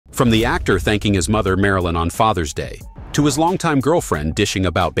From the actor thanking his mother Marilyn on Father's Day, to his longtime girlfriend dishing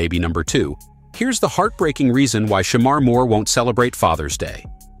about baby number 2, here's the heartbreaking reason why Shemar Moore won't celebrate Father's Day.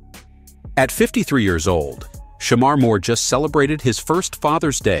 At 53 years old, Shemar Moore just celebrated his first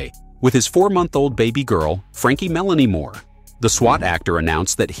Father's Day with his 4-month-old baby girl, Frankie Melanie Moore. The SWAT actor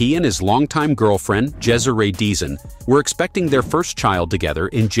announced that he and his longtime girlfriend, Desiree Deason, were expecting their first child together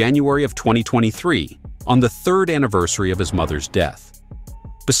in January of 2023, on the 3rd anniversary of his mother's death.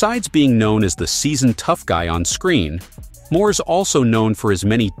 Besides being known as the seasoned tough guy on screen, Moore is also known for his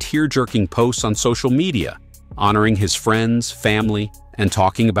many tear-jerking posts on social media, honoring his friends, family, and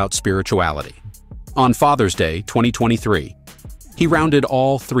talking about spirituality. On Father's Day 2023, he rounded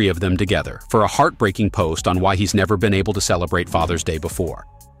all 3 of them together for a heartbreaking post on why he's never been able to celebrate Father's Day before.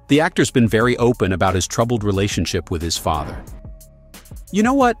 The actor's been very open about his troubled relationship with his father. You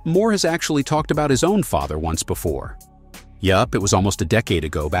know what? Moore has actually talked about his own father once before. Yup, it was almost a decade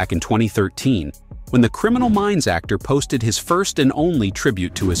ago, back in 2013, when the Criminal Minds actor posted his first and only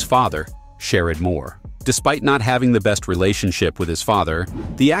tribute to his father, Shemar Moore. Despite not having the best relationship with his father,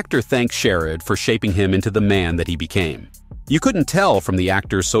 the actor thanked Shemar for shaping him into the man that he became. You couldn't tell from the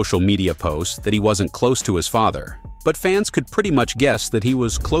actor's social media posts that he wasn't close to his father, but fans could pretty much guess that he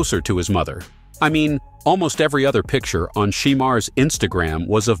was closer to his mother. I mean, almost every other picture on Shemar's Instagram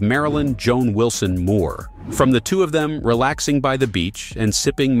was of Marilyn Joan Wilson Moore. From the 2 of them relaxing by the beach and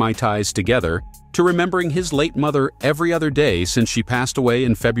sipping Mai Tais together, to remembering his late mother every other day since she passed away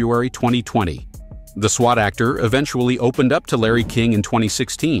in February 2020. The SWAT actor eventually opened up to Larry King in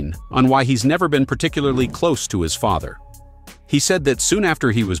 2016 on why he's never been particularly close to his father. He said that soon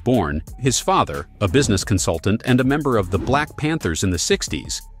after he was born, his father, a business consultant and a member of the Black Panthers in the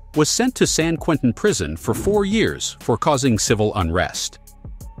 60s, was sent to San Quentin prison for 4 years for causing civil unrest.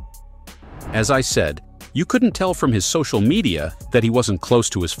 As I said, you couldn't tell from his social media that he wasn't close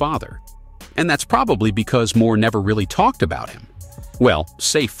to his father. And that's probably because Moore never really talked about him. Well,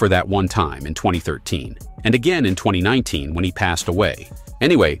 safe for that one time in 2013, and again in 2019 when he passed away.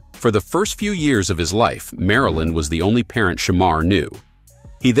 Anyway, for the first few years of his life, Marilyn was the only parent Shemar knew.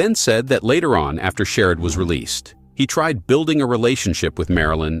 He then said that later on, after Shemar was released, he tried building a relationship with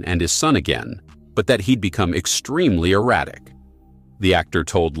Marilyn and his son again, but that he'd become extremely erratic. The actor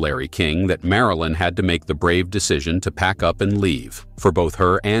told Larry King that Marilyn had to make the brave decision to pack up and leave, for both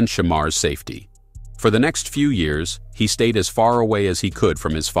her and Shemar's safety. For the next few years, he stayed as far away as he could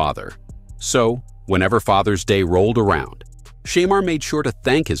from his father. So, whenever Father's Day rolled around, Shemar made sure to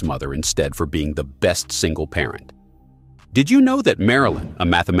thank his mother instead for being the best single parent. Did you know that Marilyn, a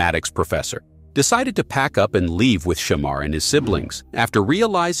mathematics professor, decided to pack up and leave with Shemar and his siblings after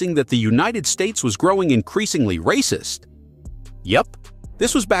realizing that the United States was growing increasingly racist? Yep,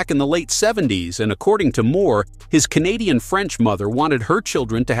 this was back in the late 70s, and according to Moore, his Canadian-French mother wanted her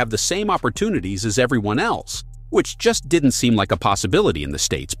children to have the same opportunities as everyone else, which just didn't seem like a possibility in the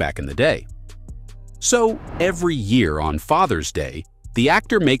States back in the day. So, every year on Father's Day, the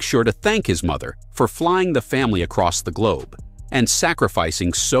actor makes sure to thank his mother for flying the family across the globe and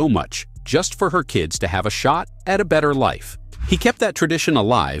sacrificing so much just for her kids to have a shot at a better life. He kept that tradition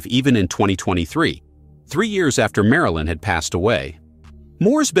alive even in 2023, 3 years after Marilyn had passed away.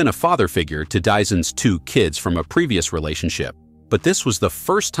 Moore's been a father figure to Deason's 2 kids from a previous relationship, but this was the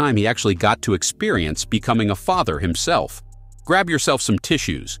first time he actually got to experience becoming a father himself. Grab yourself some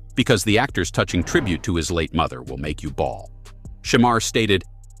tissues, because the actor's touching tribute to his late mother will make you bawl. Shemar stated,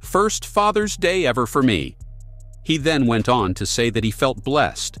 "First Father's Day ever for me." He then went on to say that he felt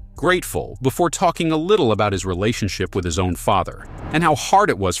blessed, grateful, before talking a little about his relationship with his own father, and how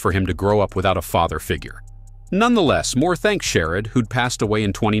hard it was for him to grow up without a father figure. Nonetheless, Moore thanked Shemar, who'd passed away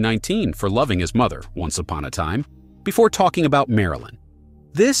in 2019, for loving his mother once upon a time, before talking about Marilyn.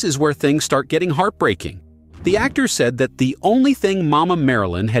 This is where things start getting heartbreaking. The actor said that the only thing Mama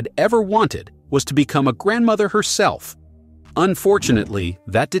Marilyn had ever wanted was to become a grandmother herself. Unfortunately,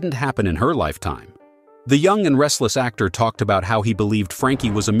 that didn't happen in her lifetime. The young and restless actor talked about how he believed Frankie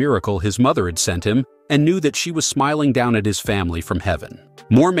was a miracle his mother had sent him and knew that she was smiling down at his family from heaven.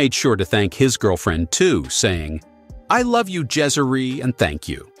 Moore made sure to thank his girlfriend too, saying, "I love you, Desiree, and thank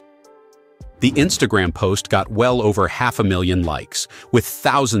you." The Instagram post got well over 500,000 likes, with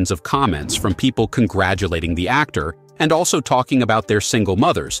thousands of comments from people congratulating the actor and also talking about their single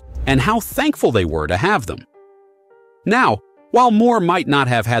mothers and how thankful they were to have them. Now, while Moore might not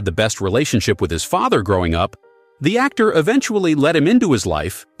have had the best relationship with his father growing up, the actor eventually let him into his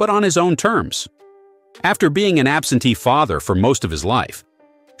life, but on his own terms. After being an absentee father for most of his life,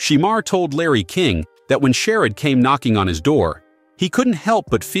 Shemar told Larry King that when Shemar came knocking on his door, he couldn't help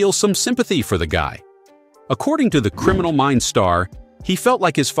but feel some sympathy for the guy. According to the Criminal Minds star, He felt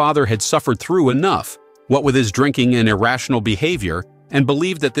like his father had suffered through enough, what with his drinking and irrational behavior, and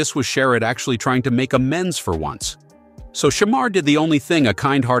believed that this was Sherrod actually trying to make amends for once. So Shemar did the only thing a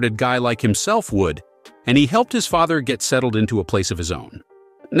kind-hearted guy like himself would, and he helped his father get settled into a place of his own.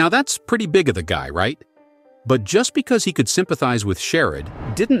 Now that's pretty big of the guy, right? But just because he could sympathize with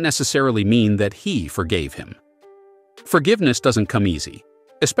Sherrod didn't necessarily mean that he forgave him. Forgiveness doesn't come easy,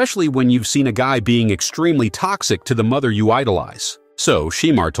 especially when you've seen a guy being extremely toxic to the mother you idolize. So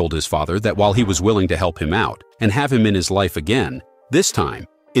Shemar told his father that while he was willing to help him out and have him in his life again, this time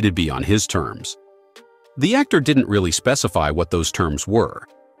it'd be on his terms. The actor didn't really specify what those terms were,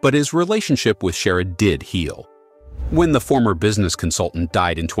 but his relationship with Sherrod did heal. When the former business consultant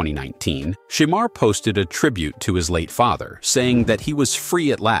died in 2019, Shemar posted a tribute to his late father, saying that he was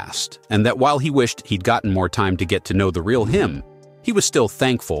free at last, and that while he wished he'd gotten more time to get to know the real him, he was still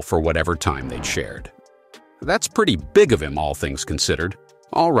thankful for whatever time they'd shared. That's pretty big of him, all things considered.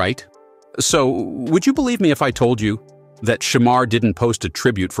 All right. So, would you believe me if I told you that Shemar didn't post a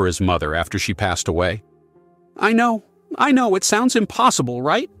tribute for his mother after she passed away? I know, it sounds impossible,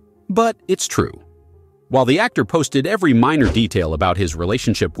 right? But it's true. While the actor posted every minor detail about his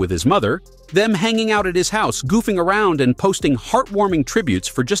relationship with his mother, them hanging out at his house, goofing around, and posting heartwarming tributes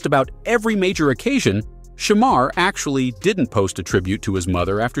for just about every major occasion, Shemar actually didn't post a tribute to his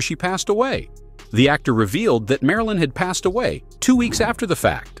mother after she passed away. The actor revealed that Marilyn had passed away 2 weeks after the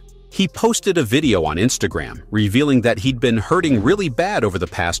fact. He posted a video on Instagram revealing that he'd been hurting really bad over the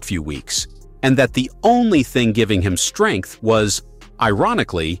past few weeks, and that the only thing giving him strength was,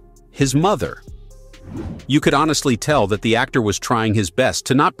 ironically, his mother. You could honestly tell that the actor was trying his best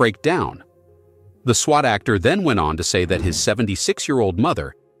to not break down. The SWAT actor then went on to say that his 76-year-old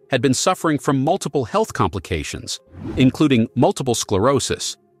mother had been suffering from multiple health complications, including multiple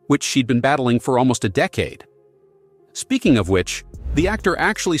sclerosis, which she'd been battling for almost a decade. Speaking of which, the actor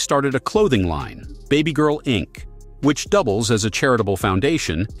actually started a clothing line, Baby Girl Inc., which doubles as a charitable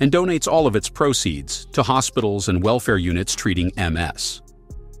foundation and donates all of its proceeds to hospitals and welfare units treating MS.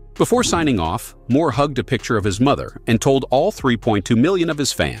 Before signing off, Moore hugged a picture of his mother and told all 3.2 million of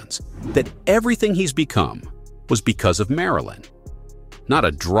his fans that everything he's become was because of Marilyn. Not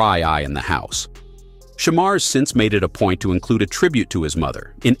a dry eye in the house. Shemar's since made it a point to include a tribute to his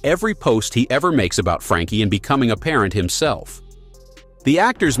mother in every post he ever makes about Frankie and becoming a parent himself. The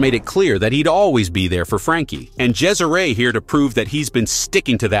actor's made it clear that he'd always be there for Frankie, and Desiree here to prove that he's been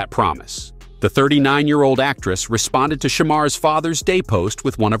sticking to that promise. The 39-year-old actress responded to Shemar's Father's Day post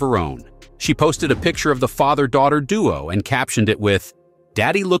with one of her own. She posted a picture of the father-daughter duo and captioned it with,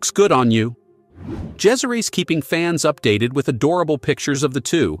 "Daddy looks good on you." Desiree's keeping fans updated with adorable pictures of the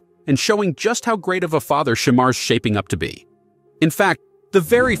two and showing just how great of a father Shemar's shaping up to be. In fact, the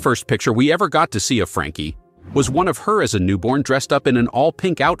very first picture we ever got to see of Frankie was one of her as a newborn dressed up in an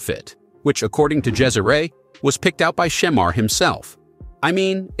all-pink outfit, which, according to Desiree, was picked out by Shemar himself. I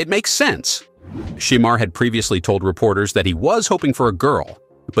mean, it makes sense. Shemar had previously told reporters that he was hoping for a girl,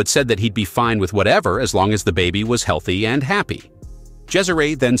 but said that he'd be fine with whatever as long as the baby was healthy and happy.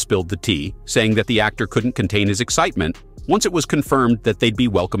 Desiree then spilled the tea, saying that the actor couldn't contain his excitement once it was confirmed that they'd be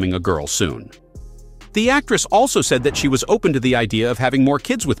welcoming a girl soon. The actress also said that she was open to the idea of having more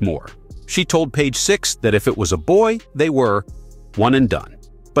kids with Moore. She told Page Six that if it was a boy, they were one and done,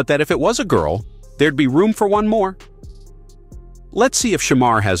 but that if it was a girl, there'd be room for one more. Let's see if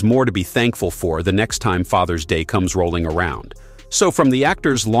Shemar has more to be thankful for the next time Father's Day comes rolling around. So from the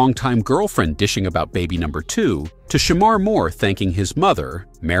actor's longtime girlfriend dishing about baby number 2, to Shemar Moore thanking his mother,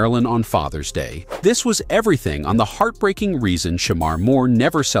 Marilyn, on Father's Day, this was everything on the heartbreaking reason Shemar Moore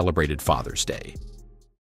never celebrated Father's Day.